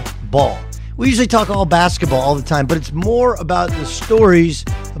All Ball. We usually talk all basketball all the time, but it's more about the stories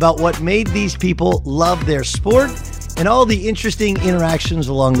about what made these people love their sport and all the interesting interactions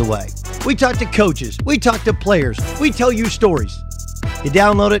along the way. We talk to coaches. We talk to players. We tell you stories. You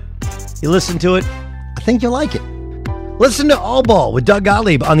download it. You listen to it. I think you'll like it. Listen to All Ball with Doug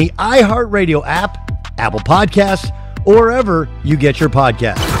Gottlieb on the iHeartRadio app, Apple Podcasts, or wherever you get your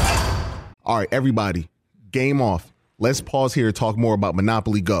podcasts. All right, everybody, game off. Let's pause here to talk more about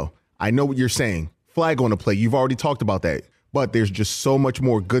Monopoly Go. I know what you're saying. Flag on the play. You've already talked about that. But there's just so much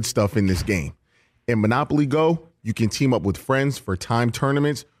more good stuff in this game. In Monopoly Go, you can team up with friends for timed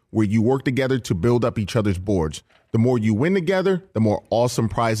tournaments where you work together to build up each other's boards. The more you win together, the more awesome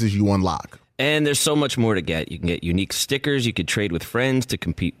prizes you unlock. And there's so much more to get. You can get unique stickers. You could trade with friends to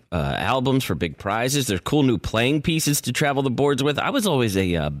compete albums for big prizes. There's cool new playing pieces to travel the boards with. I was always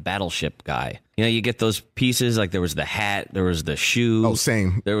a battleship guy. You know, you get those pieces, like there was the hat, there was the shoe. Oh,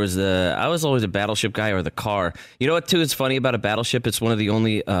 same. I was always a battleship guy, or the car. You know what, too, is funny about a battleship? It's one of the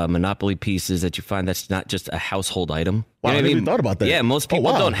only Monopoly pieces that you find that's not just a household item. Wow, You know I what never even thought about that. Yeah, most people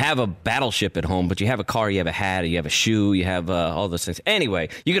wow. don't have a battleship at home, but you have a car, you have a hat, you have a shoe, you have all those things. Anyway,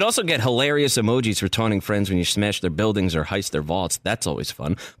 you could also get hilarious emojis for taunting friends when you smash their buildings or heist their vaults. That's always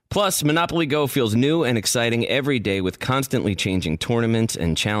fun. Plus, Monopoly Go feels new and exciting every day with constantly changing tournaments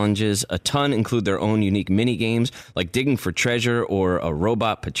and challenges. A ton include their own unique mini games, like digging for treasure or a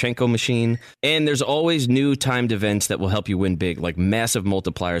robot Pachinko machine. And there's always new timed events that will help you win big, like massive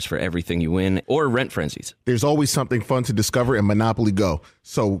multipliers for everything you win, or rent frenzies. There's always something fun to discover in Monopoly Go.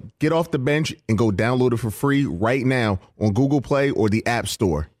 So get off the bench and go download it for free right now on Google Play or the App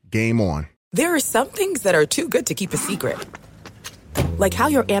Store. Game on. There are some things that are too good to keep a secret. Like how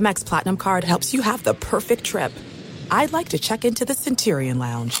your Amex Platinum card helps you have the perfect trip. I'd like to check into the Centurion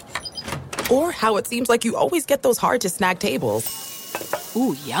Lounge. Or how it seems like you always get those hard-to-snag tables.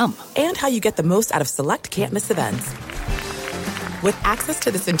 Ooh, yum. And how you get the most out of select can't-miss events. With access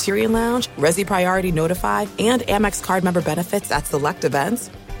to the Centurion Lounge, Resi Priority Notify, and Amex card member benefits at select events,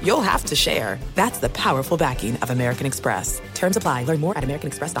 you'll have to share. That's the powerful backing of American Express. Terms apply. Learn more at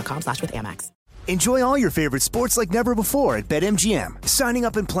americanexpress.com/withAmex. Enjoy all your favorite sports like never before at BetMGM. Signing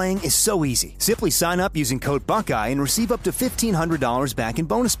up and playing is so easy. Simply sign up using code Buckeye and receive up to $1,500 back in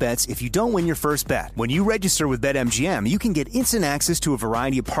bonus bets if you don't win your first bet. When you register with BetMGM, you can get instant access to a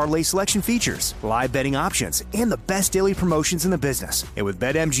variety of parlay selection features, live betting options, and the best daily promotions in the business. And with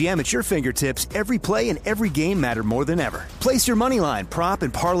BetMGM at your fingertips, every play and every game matter more than ever. Place your moneyline, prop,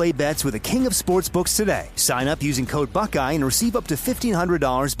 and parlay bets with the king of sportsbooks today. Sign up using code Buckeye and receive up to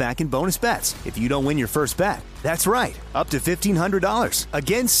 $1,500 back in bonus bets if you don't win your first bet. That's right, up to $1,500.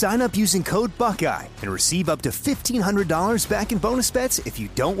 Again, sign up using code Buckeye and receive up to $1,500 back in bonus bets if you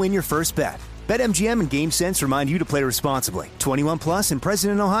don't win your first bet. BetMGM and GameSense remind you to play responsibly. 21 plus and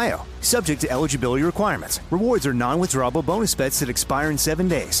present in Ohio. Subject to eligibility requirements. Rewards are non-withdrawable bonus bets that expire in 7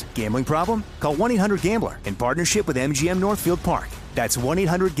 days. Gambling problem? Call 1-800-GAMBLER in partnership with MGM Northfield Park. That's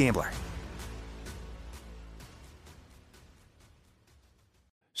 1-800-GAMBLER.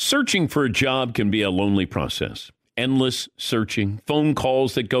 Searching for a job can be a lonely process. Endless searching, phone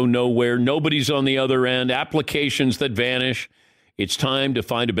calls that go nowhere, nobody's on the other end, applications that vanish. It's time to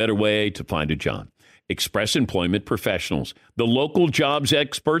find a better way to find a job. Express Employment Professionals, the local jobs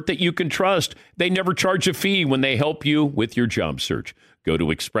expert that you can trust. They never charge a fee when they help you with your job search. Go to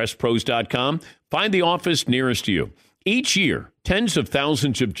expresspros.com, find the office nearest you. Each year, tens of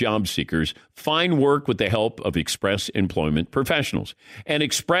thousands of job seekers find work with the help of Express Employment Professionals. And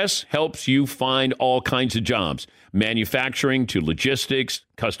Express helps you find all kinds of jobs, manufacturing to logistics,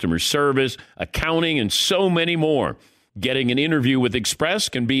 customer service, accounting, and so many more. Getting an interview with Express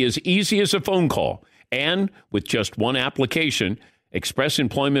can be as easy as a phone call. And with just one application, Express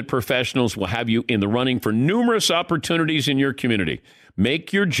Employment Professionals will have you in the running for numerous opportunities in your community.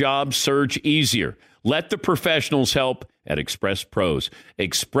 Make your job search easier. Let the professionals help at Express Pros.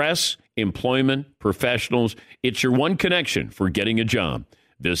 Express Employment Professionals. It's your one connection for getting a job.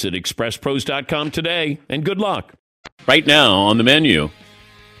 Visit expresspros.com today, and good luck. Right now on the menu,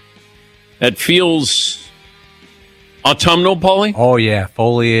 that feels autumnal, Paulie? Oh, yeah.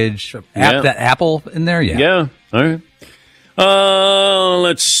 Foliage. Yeah. That apple in there? Yeah. Yeah. All right.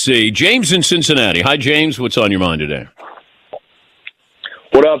 Let's see. James in Cincinnati. Hi, James. What's on your mind today?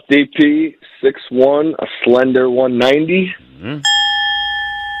 What up, DP? 6'1", a slender 190. Mm-hmm.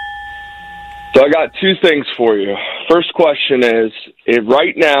 So I got two things for you. First question is, if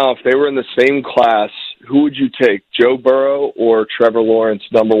right now, if they were in the same class, who would you take, Joe Burrow or Trevor Lawrence,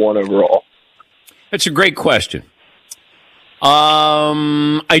 number one overall? That's a great question.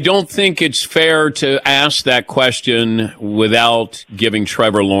 I don't think it's fair to ask that question without giving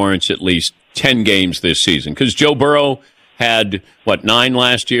Trevor Lawrence at least 10 games this season, because Joe Burrow had, 9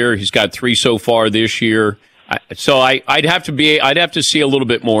 last year? He's got 3 so far this year. I'd have to see a little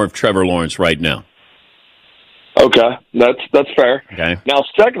bit more of Trevor Lawrence right now. Okay, that's fair. Okay. Now,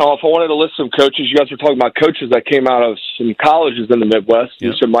 second off, I wanted to list some coaches. You guys were talking about coaches that came out of some colleges in the Midwest.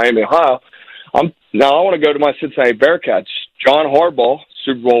 You said Miami, Ohio. Now I want to go to my Cincinnati Bearcats. John Harbaugh,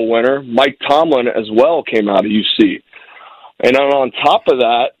 Super Bowl winner. Mike Tomlin as well came out of UC. And then on top of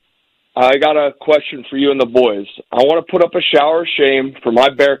that, I got a question for you and the boys. I want to put up a shower of shame for my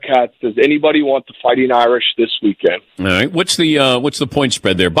Bearcats. Does anybody want the Fighting Irish this weekend? All right. What's the point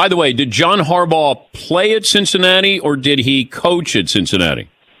spread there? By the way, did John Harbaugh play at Cincinnati or did he coach at Cincinnati?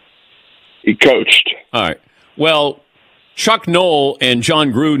 He coached. All right. Well, Chuck Knoll and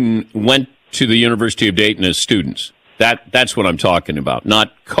John Gruden went to the University of Dayton as students. That's what I'm talking about,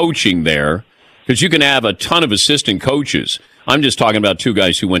 not coaching there, because you can have a ton of assistant coaches. I'm just talking about two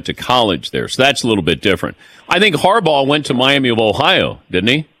guys who went to college there, so that's a little bit different. I think Harbaugh went to Miami of Ohio, didn't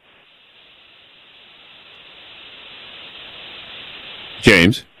he?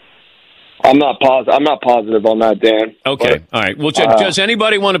 James? I'm not positive on that, Dan. Okay, all right. Well, does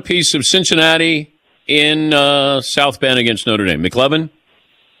anybody want a piece of Cincinnati in South Bend against Notre Dame? McLevin?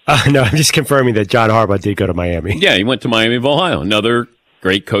 No, I'm just confirming that John Harbaugh did go to Miami. Yeah, he went to Miami of Ohio. Another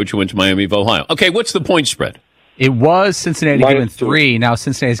great coach who went to Miami of Ohio. Okay, what's the point spread? It was Cincinnati given 3. Now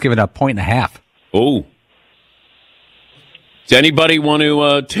Cincinnati's given a 1.5. Oh. Does anybody want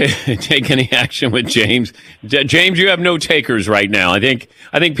to take any action with James? James, you have no takers right now. I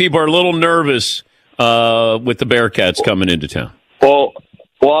think people are a little nervous with the Bearcats coming into town. Well,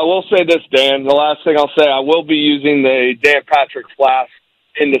 I will say this, Dan. The last thing I'll say, I will be using the Dan Patrick flask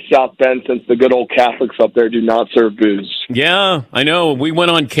into South Bend since the good old Catholics up there do not serve booze. Yeah, I know. We went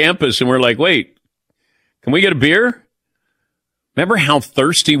on campus and we're like, wait, can we get a beer? Remember how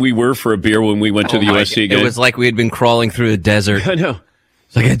thirsty we were for a beer when we went to the USC game? It was like we had been crawling through the desert. I know.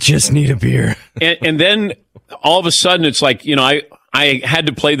 It's like, I just need a beer. And then all of a sudden it's like, I had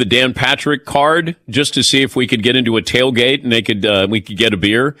to play the Dan Patrick card just to see if we could get into a tailgate and we could get a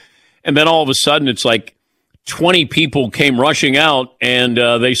beer. And then all of a sudden it's like 20 people came rushing out and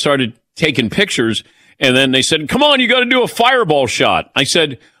they started taking pictures. And then they said, come on, you got to do a fireball shot. I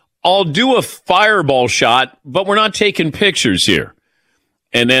said, I'll do a fireball shot, but we're not taking pictures here.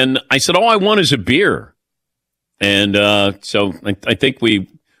 And then I said, all I want is a beer. And so I think we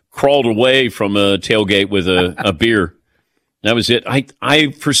crawled away from a tailgate with a beer. That was it. I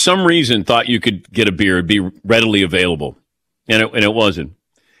for some reason thought you could get a beer. It'd be readily available. And it wasn't.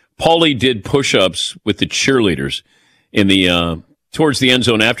 Paulie did push-ups with the cheerleaders in the towards the end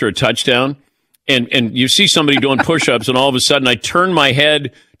zone after a touchdown. And you see somebody doing push-ups, and all of a sudden I turn my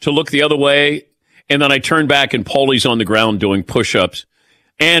head to look the other way, and then I turn back, and Paulie's on the ground doing push-ups.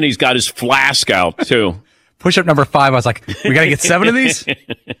 And he's got his flask out, too. Push-up number 5, I was like, we got to get 7 of these? Can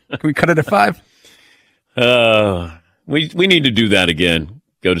we cut it at 5? We need to do that again,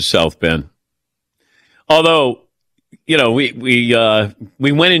 go to South Bend. Although, we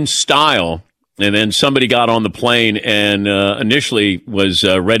went in style, and then somebody got on the plane and initially was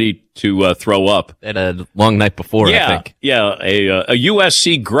ready to throw up. At a long night before, I think. Yeah, a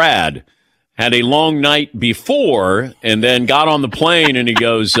USC grad had a long night before and then got on the plane and he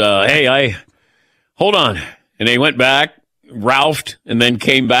goes, hey, hold on. And they went back, Ralphed, and then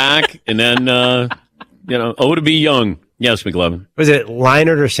came back, and then, to be young. Yes, McLevin. Was it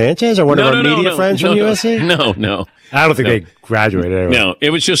Leinart or Sanchez or one of our media friends from USC? No. I don't think they graduated anyway. No, it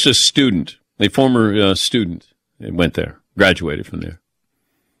was just a student. A former student went there, graduated from there.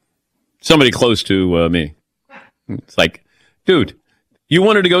 Somebody close to me. It's like, dude, you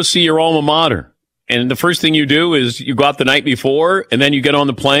wanted to go see your alma mater. And the first thing you do is you go out the night before, and then you get on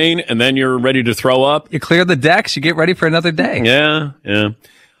the plane, and then you're ready to throw up. You clear the decks, you get ready for another day. Yeah.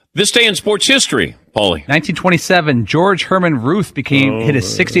 This day in sports history, Paulie. 1927, George Herman Ruth hit his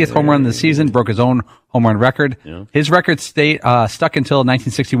 60th home run of the season, broke his own home run record. Yeah. His record stuck until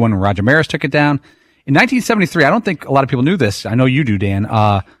 1961 when Roger Maris took it down. In 1973, I don't think a lot of people knew this. I know you do, Dan.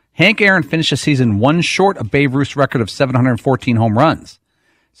 Hank Aaron finished the season one short of Babe Ruth's record of 714 home runs.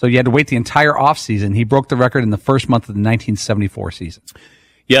 So you had to wait the entire offseason. He broke the record in the first month of the 1974 season.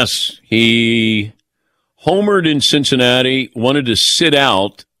 Yes, he homered in Cincinnati, wanted to sit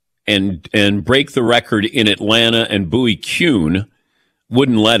out and break the record in Atlanta, and Bowie Kuhn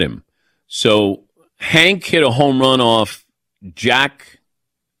wouldn't let him. So Hank hit a home run off Jack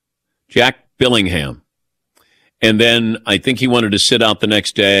Billingham. And then I think he wanted to sit out the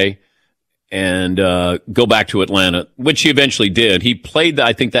next day and go back to Atlanta, which he eventually did. He played,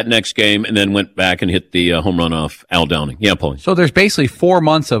 I think, that next game and then went back and hit the home run off Al Downing. Yeah, Paulie. So there's basically 4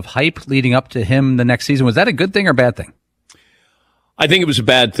 months of hype leading up to him the next season. Was that a good thing or a bad thing? I think it was a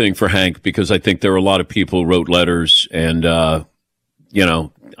bad thing for Hank because I think there were a lot of people who wrote letters and, I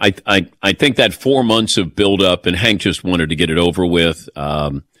think that 4 months of buildup, and Hank just wanted to get it over with.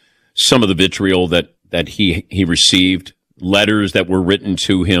 Some of the vitriol that he received, letters that were written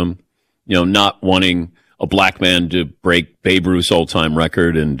to him, not wanting a black man to break Babe Ruth's all-time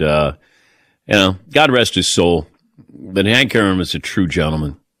record. And, God rest his soul. But Hank Aaron was a true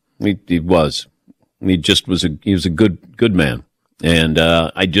gentleman. He was. He was a good man. And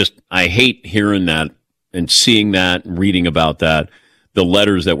I hate hearing that and seeing that and reading about that, the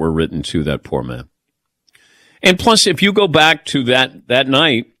letters that were written to that poor man. And plus, if you go back to that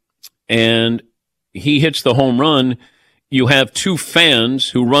night and he hits the home run, you have two fans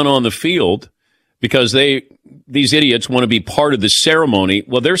who run on the field because these idiots want to be part of the ceremony.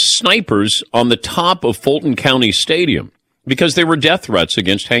 Well, there's snipers on the top of Fulton County Stadium because there were death threats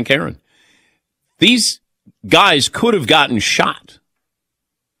against Hank Aaron. These guys could have gotten shot.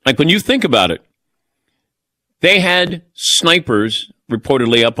 Like, when you think about it, they had snipers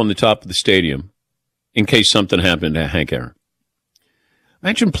reportedly up on the top of the stadium in case something happened to Hank Aaron.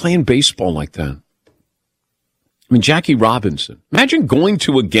 Imagine playing baseball like that. I mean, Jackie Robinson. Imagine going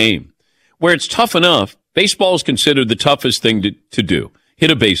to a game where it's tough enough. Baseball is considered the toughest thing to do. Hit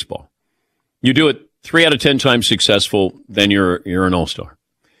a baseball. You do it 3 out of 10 times successful, then you're an all-star.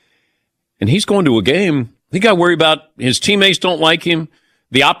 And he's going to a game. He got to worry about his teammates don't like him.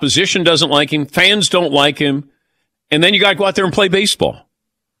 The opposition doesn't like him. Fans don't like him. And then you got to go out there and play baseball.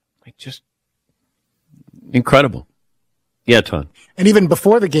 Like, just incredible. Yeah, Todd. And even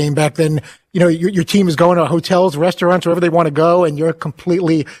before the game back then, your team is going to hotels, restaurants, wherever they want to go, and you're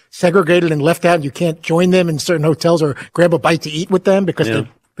completely segregated and left out, and you can't join them in certain hotels or grab a bite to eat with them because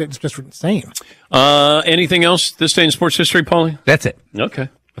it's just insane. Anything else this day in sports history, Paulie? That's it. Okay.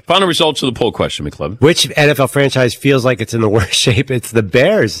 Final results of the poll question, McClellan. Which NFL franchise feels like it's in the worst shape? It's the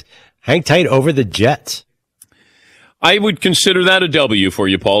Bears. Hang tight over the Jets. I would consider that a W for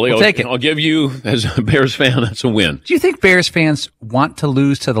you, Paulie. We'll take it. I'll give you, as a Bears fan, that's a win. Do you think Bears fans want to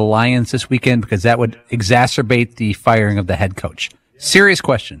lose to the Lions this weekend because that would exacerbate the firing of the head coach? Serious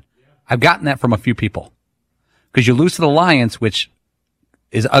question. I've gotten that from a few people. Because you lose to the Lions, which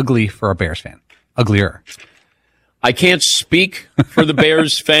is ugly for a Bears fan. Uglier. I can't speak for the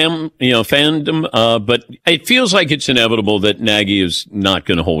Bears fandom, but it feels like it's inevitable that Nagy is not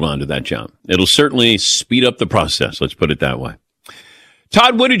going to hold on to that job. It'll certainly speed up the process. Let's put it that way.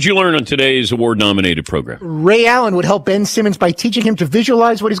 Todd, what did you learn on today's award-nominated program? Ray Allen would help Ben Simmons by teaching him to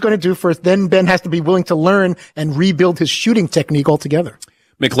visualize what he's going to do first. Then Ben has to be willing to learn and rebuild his shooting technique altogether.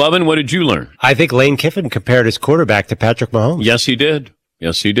 McLovin, what did you learn? I think Lane Kiffin compared his quarterback to Patrick Mahomes. Yes, he did.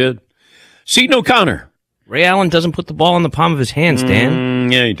 Seton O'Connor. Ray Allen doesn't put the ball in the palm of his hands, Dan.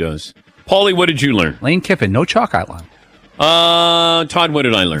 Yeah, he does. Paulie, what did you learn? Lane Kiffin, no chalk outline. Todd, what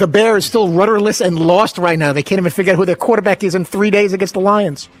did I learn? The Bears still rudderless and lost right now. They can't even figure out who their quarterback is in 3 days against the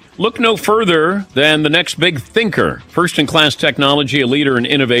Lions. Look no further than the next big thinker. First-in-class technology, a leader in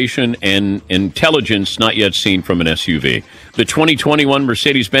innovation and intelligence not yet seen from an SUV. The 2021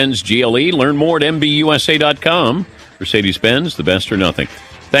 Mercedes-Benz GLE. Learn more at MBUSA.com. Mercedes-Benz, the best or nothing.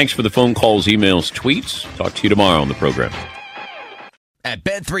 Thanks for the phone calls, emails, tweets. Talk to you tomorrow on the program. At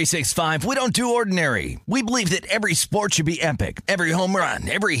Bet365, we don't do ordinary. We believe that every sport should be epic. Every home run,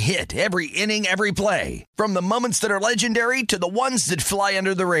 every hit, every inning, every play. From the moments that are legendary to the ones that fly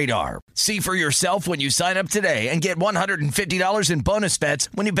under the radar. See for yourself when you sign up today and get $150 in bonus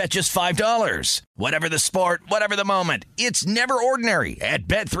bets when you bet just $5. Whatever the sport, whatever the moment, it's never ordinary at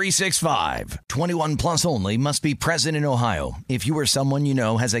Bet365. 21 plus only. Must be present in Ohio. If you or someone you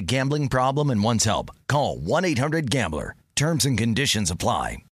know has a gambling problem and wants help, call 1-800-GAMBLER. Terms and conditions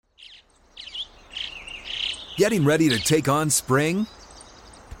apply. Getting ready to take on spring?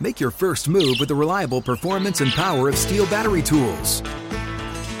 Make your first move with the reliable performance and power of Steel battery tools.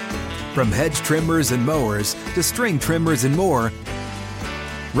 From hedge trimmers and mowers to string trimmers and more,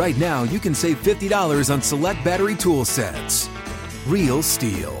 right now you can save $50 on select battery tool sets. Real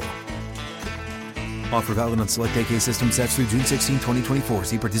Steel. Offer valid on select AK system sets through June 16, 2024.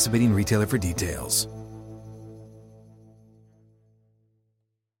 See participating retailer for details.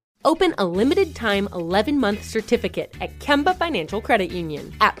 Open a limited-time 11-month certificate at Kemba Financial Credit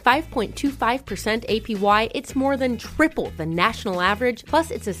Union. At 5.25% APY, it's more than triple the national average,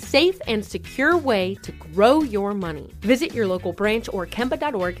 plus it's a safe and secure way to grow your money. Visit your local branch or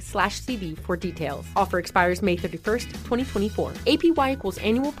kemba.org/cb for details. Offer expires May 31st, 2024. APY equals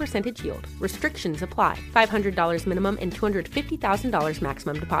annual percentage yield. Restrictions apply. $500 minimum and $250,000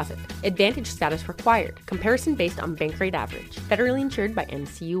 maximum deposit. Advantage status required. Comparison based on bank rate average. Federally insured by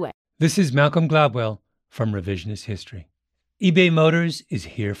NCUA. This is Malcolm Gladwell from Revisionist History. eBay Motors is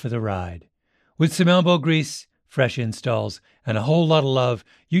here for the ride. With some elbow grease, fresh installs, and a whole lot of love,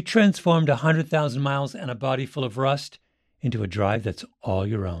 you transformed 100,000 miles and a body full of rust into a drive that's all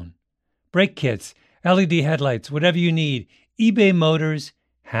your own. Brake kits, LED headlights, whatever you need, eBay Motors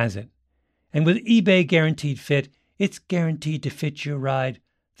has it. And with eBay Guaranteed Fit, it's guaranteed to fit your ride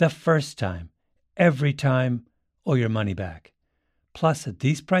the first time, every time, or your money back. Plus, at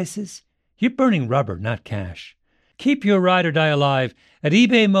these prices, you're burning rubber, not cash. Keep your ride or die alive at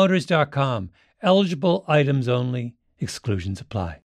ebaymotors.com. Eligible items only. Exclusions apply.